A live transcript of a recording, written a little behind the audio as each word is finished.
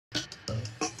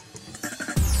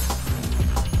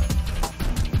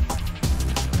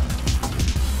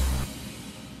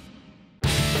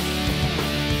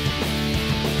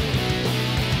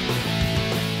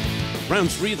Round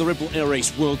 3 of the Ripple Air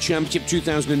Race World Championship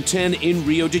 2010 in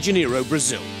Rio de Janeiro,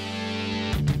 Brazil.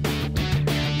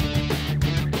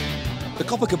 The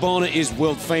Copacabana is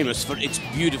world famous for its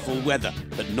beautiful weather,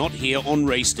 but not here on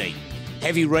race day.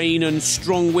 Heavy rain and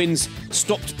strong winds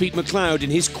stopped Pete McLeod in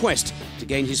his quest to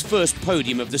gain his first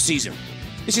podium of the season.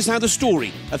 This is how the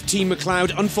story of Team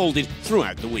McLeod unfolded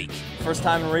throughout the week. First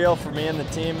time in Rio for me and the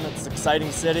team. It's an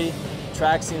exciting city. The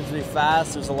track seems to be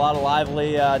fast. There's a lot of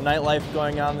lively nightlife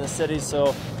going on in the city,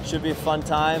 so it should be a fun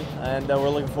time, and we're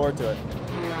looking forward to it.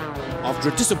 After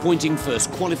a disappointing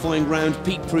first qualifying round,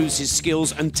 Pete proves his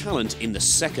skills and talent in the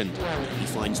second. He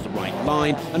finds the right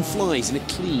line and flies in a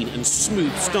clean and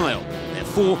smooth style.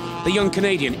 Therefore, the young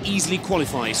Canadian easily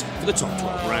qualifies for the top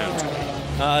 12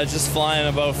 round. Just flying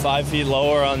about 5 feet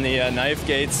lower on the knife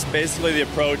gates, basically the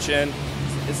approach in.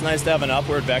 It's nice to have an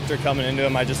upward vector coming into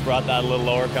them. I just brought that a little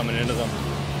lower coming into them.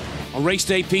 On race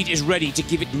day, Pete is ready to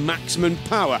give it maximum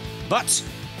power, but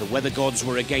the weather gods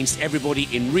were against everybody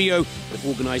in Rio, with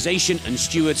organisation and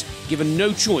stewards given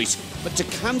no choice but to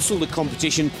cancel the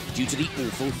competition due to the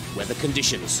awful weather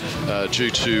conditions. Due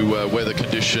to weather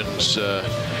conditions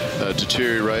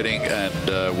deteriorating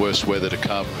and worse weather to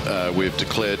come, we've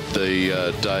declared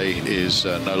the day is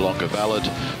no longer valid.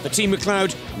 For Team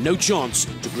McLeod, no chance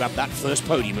to grab that first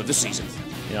podium of the season.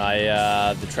 You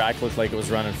know, the track looked like it was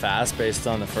running fast based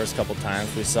on the first couple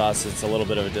times we saw, so it's a little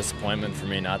bit of a disappointment for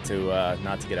me not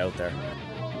to get out there.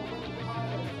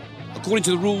 According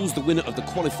to the rules, the winner of the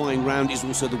qualifying round is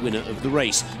also the winner of the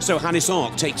race. So Hannes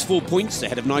Ark takes 4 points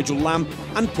ahead of Nigel Lamb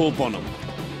and Paul Bonham.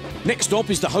 Next stop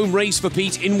is the home race for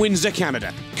Pete in Windsor,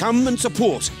 Canada. Come and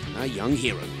support our young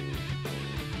hero.